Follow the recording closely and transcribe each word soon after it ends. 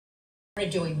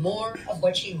Doing more of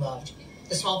what she loved.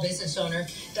 The small business owner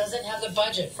doesn't have the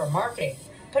budget for marketing,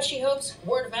 but she hopes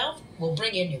word of mouth will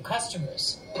bring in new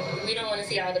customers. We don't want to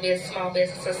see all the small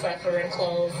businesses suffer and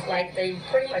close like they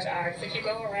pretty much are. Because if you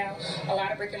go around, a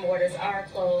lot of brick and mortars are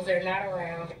closed. They're not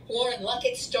around. Lauren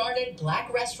Luckett started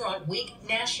Black Restaurant Week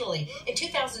nationally in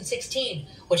 2016,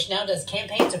 which now does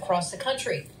campaigns across the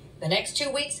country. The next 2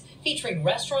 weeks featuring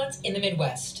restaurants in the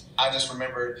Midwest. I just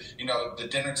remember, the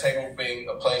dinner table being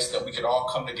a place that we could all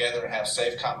come together and have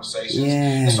safe conversations.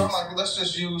 Yes. And so I'm like, let's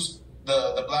just use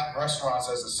the Black restaurants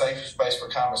as a safe space for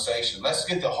conversation. Let's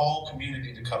get the whole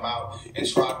community to come out and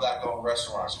try Black-owned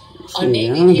restaurants. I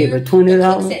don't give her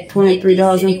 $20,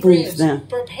 $23 in food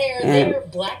stamp.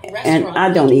 And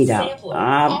I don't eat out.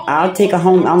 I'll take a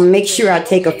home. I'll make sure I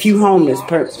take a few homeless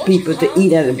people to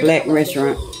eat at a Black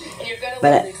restaurant.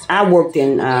 But I worked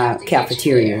in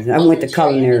cafeterias. I went to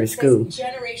culinary school.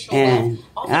 And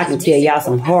I can tell y'all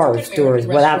some horror stories,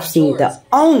 what I've seen the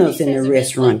owners in the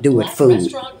restaurant do with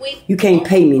food. You can't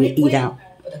pay me to eat out.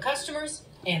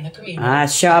 I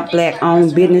shop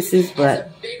Black-owned businesses, but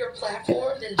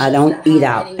I don't eat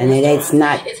out. And it's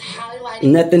not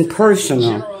nothing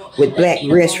personal with Black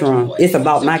restaurants. It's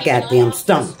about my goddamn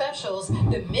stomach.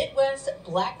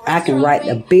 I can write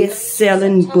a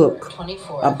best-selling book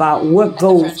about what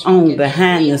goes on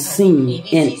behind the scene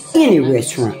in any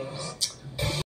restaurant.